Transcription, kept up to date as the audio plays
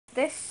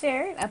this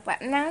shirt, a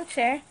button-down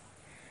shirt,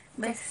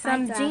 with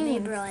some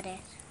jeans. Brought it.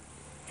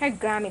 Her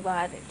Grammy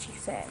bought it, she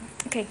said.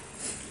 Okay,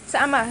 so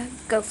I'm gonna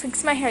go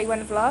fix my hair. You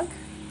want to vlog?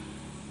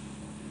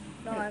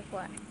 Vlog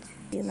what?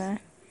 You know.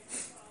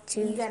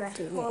 You gotta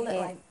hold it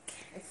like,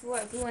 if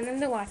you want them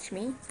to watch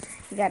me,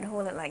 you gotta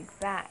hold it like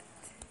that.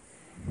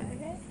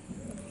 Okay?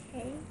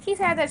 Okay. She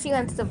said that she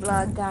wants to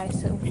vlog,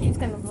 guys, so she's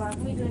gonna vlog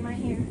me doing my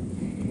hair.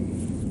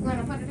 You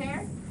wanna put it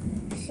there?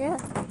 Sure.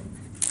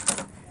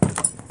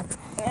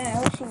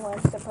 Yeah, she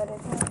wants to put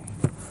it there.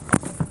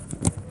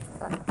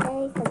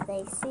 Okay, because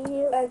they see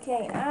you.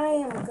 Okay, I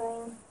am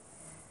going.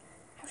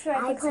 How should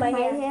I fix put my my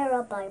hair? hair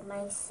up by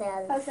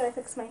myself. How should I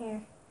fix my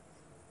hair?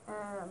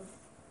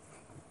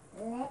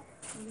 Let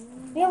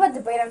You have a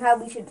debate on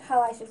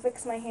how I should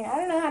fix my hair. I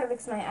don't know how to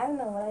fix my hair. I don't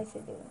know what I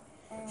should do.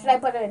 Should I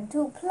put it in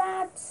 2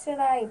 plaits? Should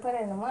I put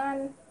it in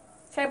 1?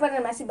 Should I put it in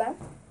a messy bun?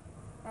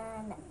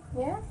 No.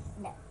 Yeah?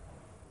 No.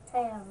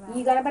 Turn around.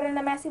 You gonna put it in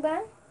a messy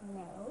bun?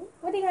 No.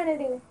 What are you gonna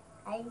do?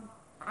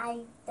 I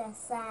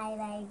decide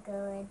I'm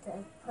going to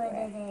put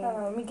it in.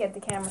 Oh, let me get the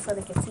camera so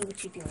they can see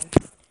what you're doing.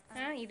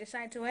 Huh? You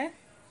decide to what?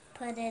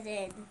 Put it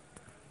in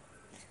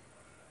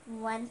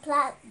 1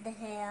 plait the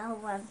hair,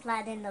 1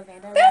 plait in the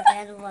middle, and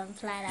then 1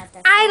 plait at the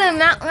side. I am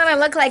not gonna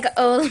look like an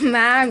old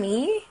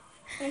mommy.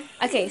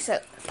 Okay, so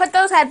put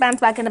those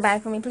headbands back in the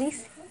bag for me,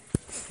 please.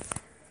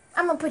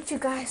 I'm gonna put you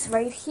guys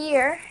right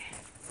here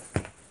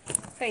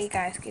so you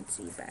guys can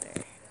see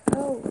better.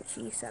 Oh,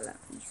 jeez, I love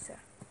Lisa.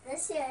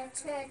 This is your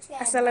church headband.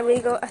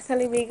 Hasta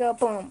luego,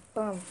 boom,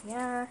 boom,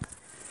 yeah.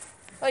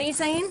 What are you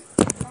saying?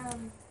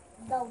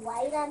 The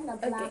white and the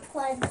black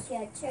one's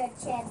your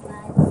church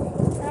headband.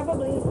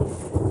 Probably.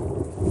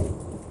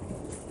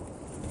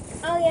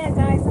 Oh yeah,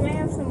 guys, I may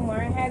have some more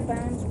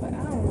headbands, but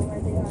I don't know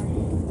where they are.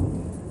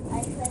 I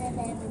put it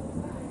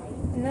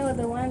in. No,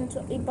 the ones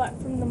we bought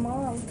from the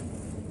mall.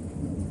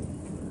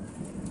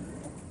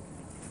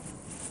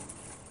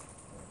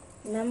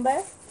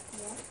 Remember?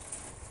 Yeah.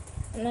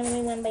 And then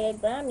we went by a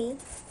Grammy.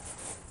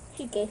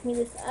 She gave me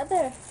this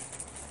other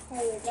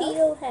There you go.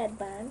 teal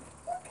headband.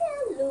 You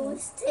can't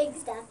lose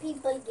things that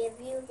people give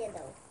you, you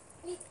know.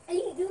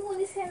 You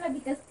understand that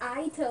because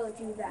I told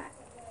you that.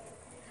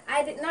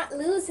 I did not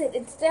lose it.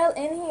 It's still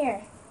in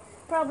here.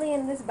 Probably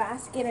in this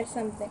basket or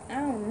something. I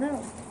don't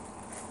know.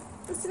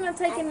 She's not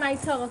taking my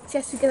talk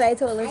just because I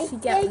told her she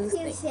got loose. I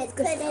think you should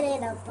put it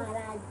in a pot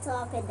on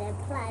top and then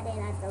plant it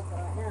at the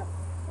bottom.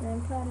 And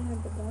then plait it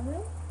at the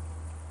bottom.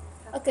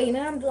 Okay, you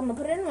know I'm gonna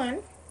put it in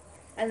 1,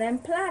 and then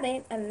plait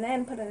it, and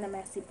then put it in a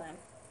messy bun.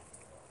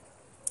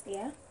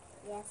 Yeah.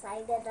 Yes, I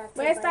did that.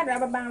 Where's that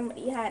rubber band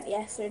you had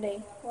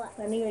yesterday? What?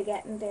 When you were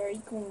getting Dairy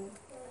Queen.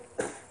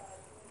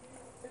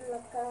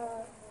 Look,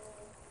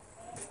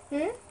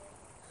 let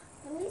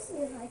me see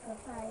if I can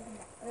find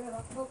it.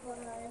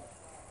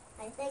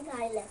 I think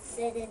I left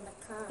it in the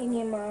car. In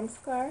your mom's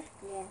car?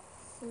 Yeah.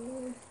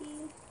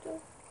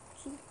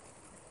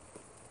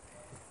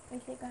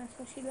 Okay, guys,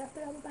 so she left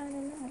the rubber band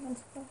in the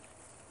mom's car.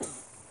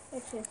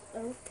 Which is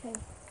okay.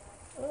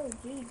 Oh,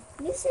 gee.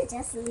 You should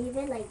just leave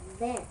it like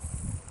this.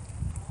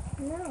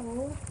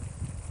 No.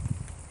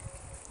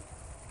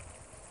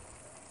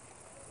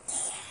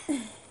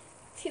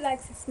 She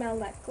likes to smell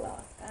that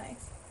cloth,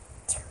 guys.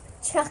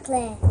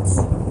 Chocolate.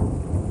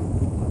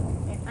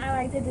 And I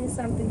like to do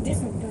something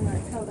different than I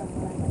tell them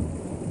what I like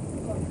to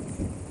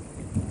do.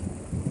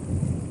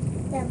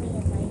 Tell me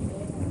in my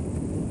hair.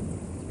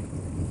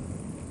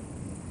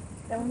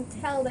 Don't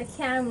tell the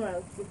camera.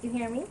 Did you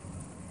hear me?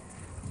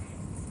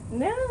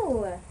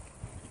 No.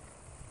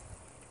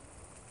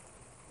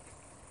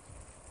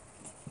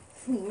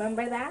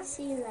 Remember that?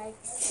 She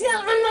likes.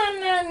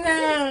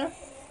 No.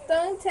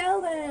 Don't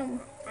tell them.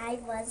 I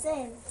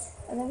wasn't.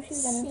 I know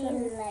she's gonna tell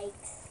She us.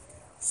 likes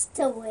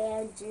to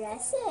wear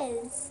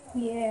dresses.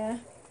 Yeah.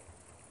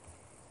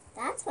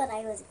 That's what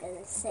I was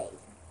gonna say.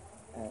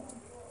 Oh.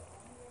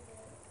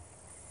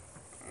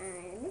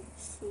 And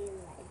she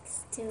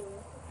likes to.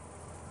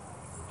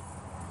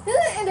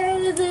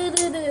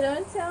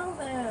 Don't tell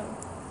them.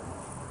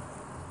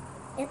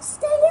 It's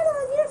staying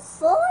on your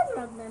phone,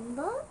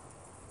 remember?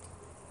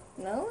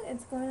 No,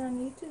 it's going on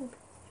YouTube.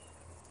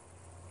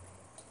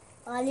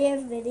 All your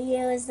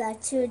videos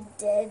that you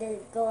did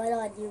is going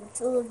on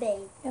YouTube,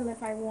 eh? And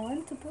if I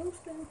want to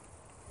post them.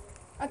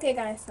 Okay,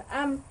 guys, so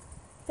I'm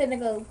finna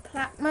go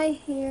plait my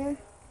hair.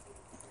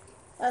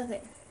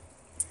 Okay,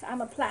 so I'm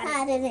gonna plait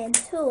Pat it in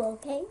two,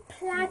 okay?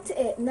 Plait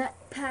it, not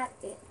pat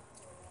it.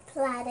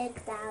 Plait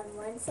it down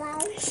one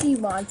side. She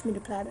wants me to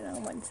plait it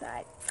on one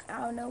side. I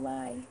don't know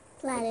why.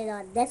 Plait it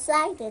on this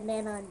side and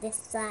then on this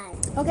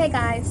side. Okay,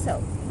 guys,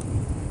 so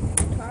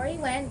Tori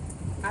went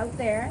out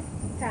there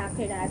to ask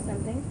her dad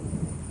something,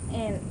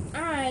 and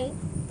I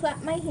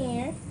plait my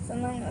hair, so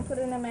now I'm gonna put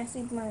it in a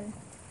messy bun.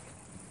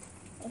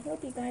 I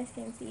hope you guys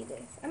can see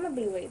this. I'm gonna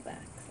be right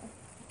back.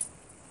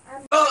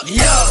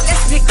 Yo,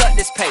 let's pick up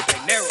this paper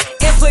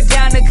and put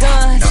down the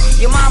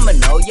guns. Your mama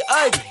know you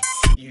ugly.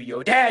 You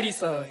your daddy's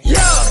son. Yo,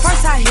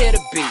 first I hear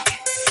the beat,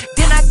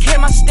 then I carry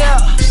my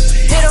step.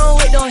 Hit on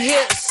with them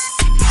hips,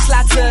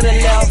 slide to the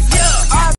left.